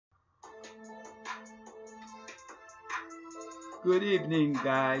Good evening,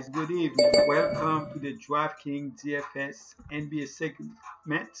 guys. Good evening. Welcome to the Draftkingsnbadfs NBA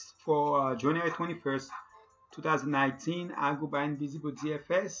segment for January 21st, 2019. I go by Invisible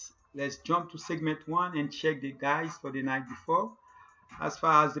DFS. Let's jump to segment one and check the guys for the night before. As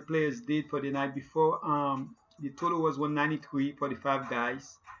far as the players did for the night before, the total was 193 for the five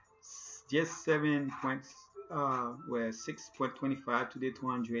guys. Just 7 points, were 6.25 to the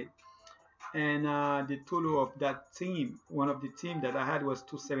 200. And the total of that team, one of the team that I had was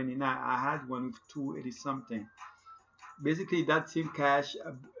 279. I had one with 280 something. Basically, that team cash,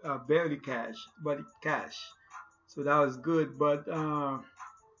 barely cash, but it cash. So that was good. But on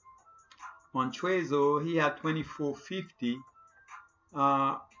Trezo, he had 2450.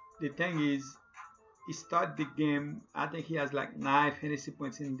 The thing is, he started the game. I think he has like 9 fantasy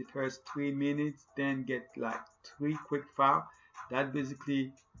points in the first 3 minutes, then get like 3 quick foul. That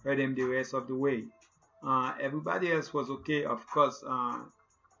basically hurt him the rest of the way. Everybody else was okay, of course.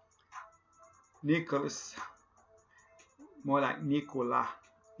 Nicholas, more like Nicholas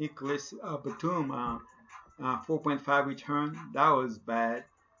Batum, 4.5 return. That was bad.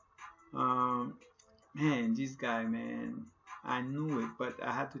 Man, this guy, man, I knew it, but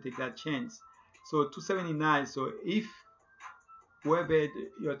I had to take that chance. So 279. So if whoever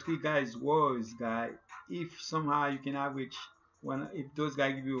your three guys was, if somehow you can average one, if those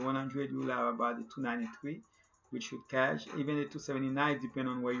guys give you 100, you will have about the 293, which should cash. Even the 279,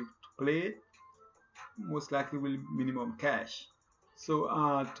 depending on where you play it, most likely will minimum cash. So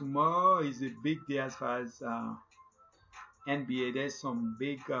tomorrow is a big day as far as NBA. There's some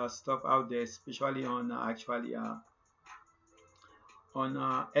big stuff out there, especially on on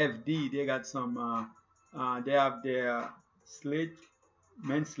FD. They got some. They have their slate,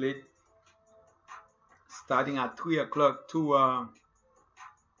 men's slate, starting at 3 o'clock to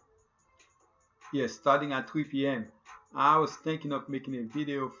starting at 3 p.m. I was thinking of making a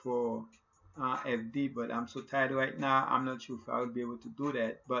video for FD, but I'm so tired right now. I'm not sure if I will be able to do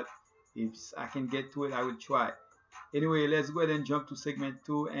that, but if I can get to it, I will try. Anyway, let's go ahead and jump to segment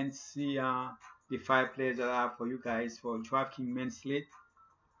 2 and see the 5 players that I have for you guys for DraftKings men's slate,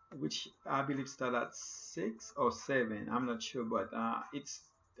 which I believe start at 6 or 7. I'm not sure, but it's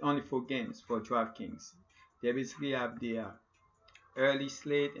only 4 games for DraftKings. They basically have the early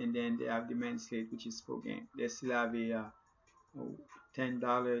slate, and then they have the men's slate, which is 4 games. They still have a $10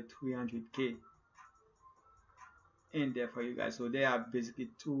 300K in there for you guys. So they have basically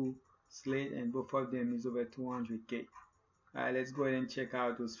 2 slate, and both of them is over 200K. Alright, let's go ahead and check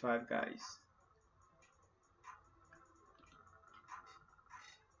out those 5 guys.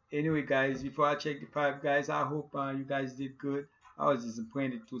 Anyway, guys, before I check the 5 guys, I hope you guys did good. I was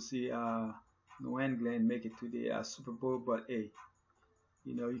disappointed to see New England make it to the Super Bowl, but hey,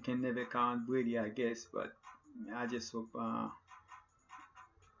 you know, you can never count Brady, I guess. But I just hope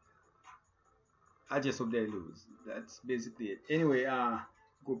they lose. That's basically it. Anyway,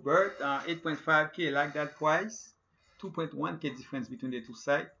 Gobert, 8.5K, like that price. 2.1K difference between the two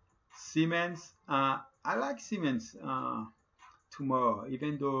sides. Simmons, I like Simmons tomorrow,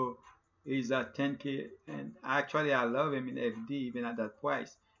 even though he's at 10K, and actually I love him in FD even at that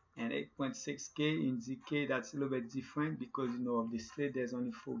price. And 8.6K in ZK, that's a little bit different because, you know, of the slate there's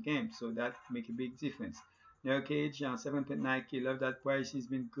only 4 games, so that make a big difference. Nurkic, 7.9K, love that price. He's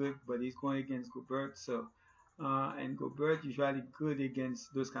been good, but he's going against Gobert, so and Gobert usually good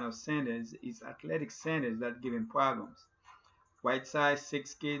against those kind of centers. It's athletic centers that give him problems. Whiteside,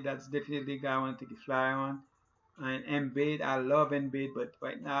 6K, that's definitely a guy I want to take a flyer on. And Embiid, I love Embiid, but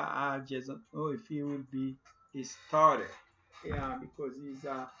right now I just don't know if he will be a starter. Yeah, because he's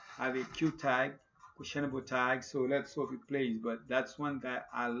have a Q tag, questionable tag. So let's hope he plays. But that's one guy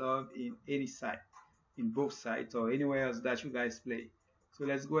I love in any side, in both sides or anywhere else that you guys play. So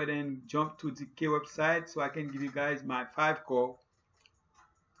let's go ahead and jump to the K website so I can give you guys my 5 core,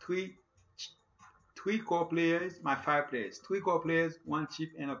 3 core players, my 5 players, 3 core players, 1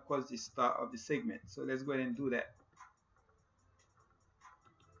 chip, and of course the start of the segment. So let's go ahead and do that.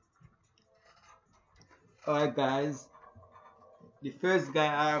 Alright, guys. The first guy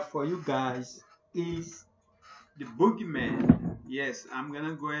I have for you guys is the Boogeyman. Yes, I'm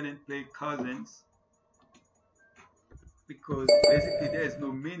gonna go ahead and play Cousins because basically there's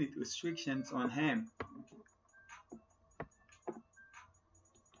no minute restrictions on him.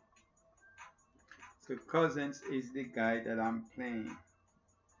 So Cousins is the guy that I'm playing.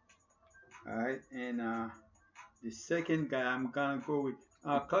 Alright, and the second guy I'm gonna go with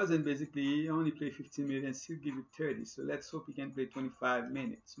Cousin. Basically he only play 15 minutes and still give you 30, so let's hope he can play 25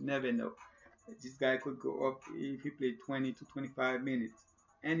 minutes. You never know, this guy could go up if he played 20 to 25 minutes,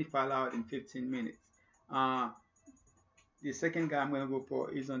 and if allowed in 15 minutes. The second guy I'm gonna go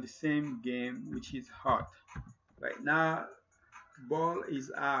for is on the same game, which is Hart. Right now, Ball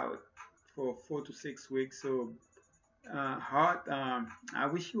is out for 4 to 6 weeks, so Hart. I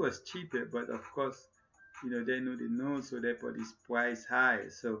wish he was cheaper, but of course, they know the news, so they put his price high.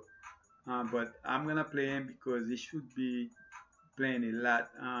 So, but I'm gonna play him because he should be playing a lot.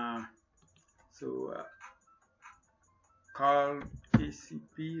 So Carl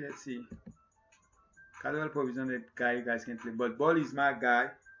KCP, let's see. Cardinal provision that guy you guys can play, but Ball is my guy,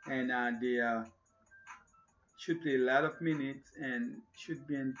 and they should play a lot of minutes and should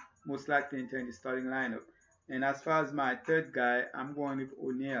be most likely entering the starting lineup. And as far as my third guy, I'm going with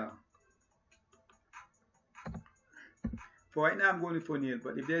O'Neal. For right now, I'm going with O'Neal,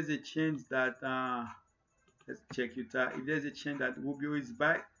 but if there's a chance that let's check Utah. If there's a chance that Rubio is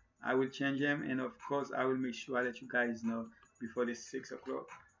back, I will change him, and of course, I will make sure I let you guys know before the 6 o'clock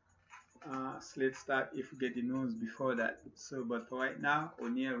slate start if we get the news before that. So, but for right now,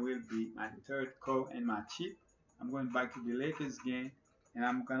 O'Neal will be my third call and my cheap. I'm going back to the Lakers game, and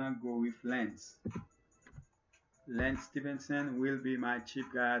I'm gonna go with Lance. Lance Stevenson will be my cheap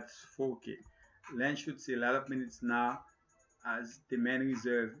guy at 4K. Lance should see a lot of minutes now as the main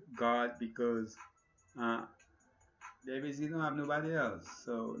reserve guard because they basically don't have nobody else.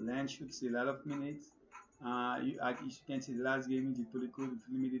 So Lance should see a lot of minutes. As you can see, the last game he did pretty good with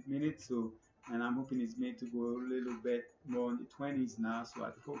limited minutes. So, and I'm hoping it's made to go a little bit more in the 20s now. So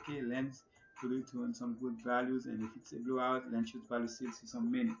at 4K, Lance could return some good values. And if it's a blowout, Lance should probably still see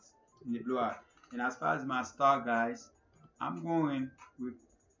some minutes in the blowout. And as far as my star guys, I'm going with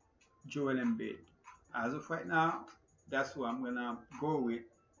Joel Embiid. As of right now, that's who I'm gonna go with.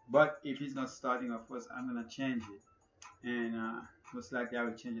 But if he's not starting, of course, I'm gonna change it, and most likely I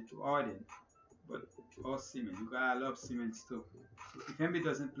will change it to Harden. But or Simmons, I love Simmons too. So if Embiid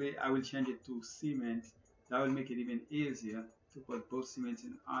doesn't play, I will change it to Simmons. That will make it even easier to put both Simmons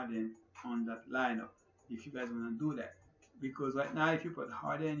and Harden on that lineup. If you guys wanna do that, because right now if you put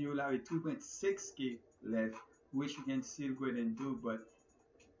Harden, you will have a 2.6K left, which you can still go ahead and do, but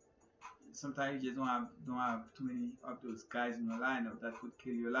sometimes you just don't have too many of those guys in your lineup that could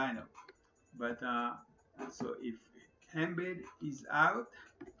kill your lineup. But so if Embiid is out,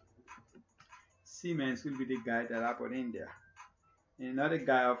 Simmons will be the guy that I put in there. And another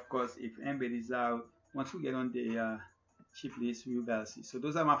guy, of course, if Embiid is out, once we get on the cheap list, we will see. So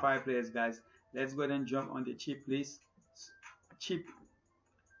those are my 5 players, guys. Let's go ahead and jump on the cheap list.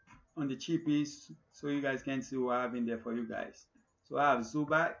 On the cheap list, so you guys can see what I have in there for you guys. So I have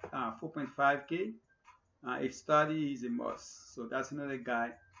Zubac, 4.5K. If starting, he's a must. So that's another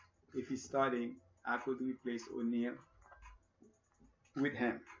guy. If he's starting, I could replace O'Neal with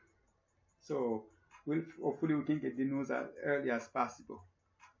him. So hopefully we can get the news as early as possible.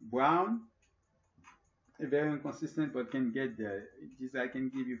 Brown, very inconsistent, but can get there. Just I can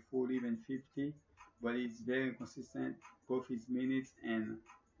give you 40, even 50, but it's very inconsistent, both his minutes and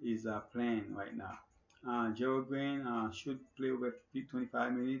his playing right now. Gerald Green should play over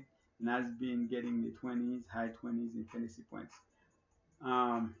 25 minutes and has been getting the 20s, high 20s in fantasy points.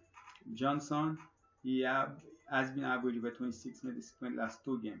 Johnson, he has been average over 26 fantasy points last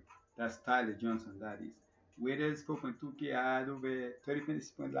 2 games. That's Tyler Johnson, that is. Waiters 4.2K had over 30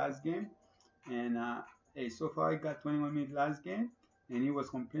 fantasy points last game, and so far he got 21 minutes last game, and he was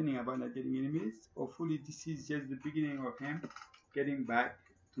complaining about not getting any minutes. Hopefully this is just the beginning of him getting back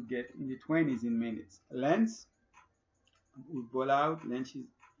to get in the 20s in minutes. Lance, with ball out, Lance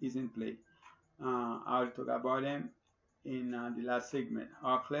is in play. I'll talk about him in the last segment.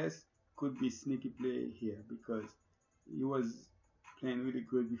 Harkless could be sneaky play here because he was playing really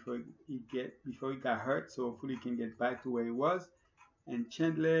good before he got hurt. So hopefully he can get back to where he was. And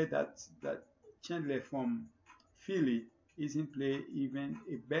Chandler, that Chandler from Philly is in play, even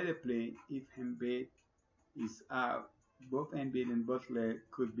a better play if Embiid is out. Both Embiid and Butler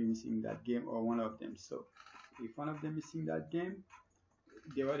could be missing that game, or one of them. So if one of them is missing that game,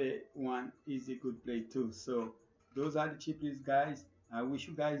 the other one is a good play too. So those are the cheapest guys. I wish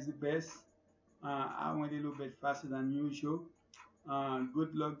you guys the best. I went a little bit faster than usual.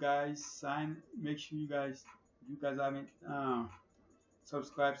 Good luck, guys. Make sure you guys, if you guys haven't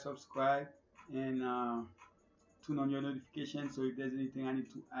subscribe, and turn on your notifications. So if there's anything I need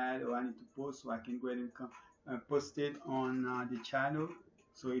to add or I need to post, so I can go ahead and post it on the channel.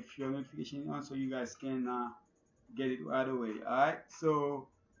 So if your notification is on, so you guys can get it right away. Alright, so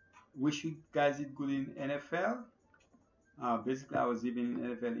wish you guys it good in NFL. Basically I was even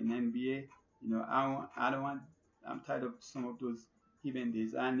in NFL, in NBA. I'm tired of some of those even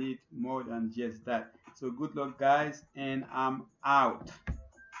days. I need more than just that. So good luck, guys, and I'm out.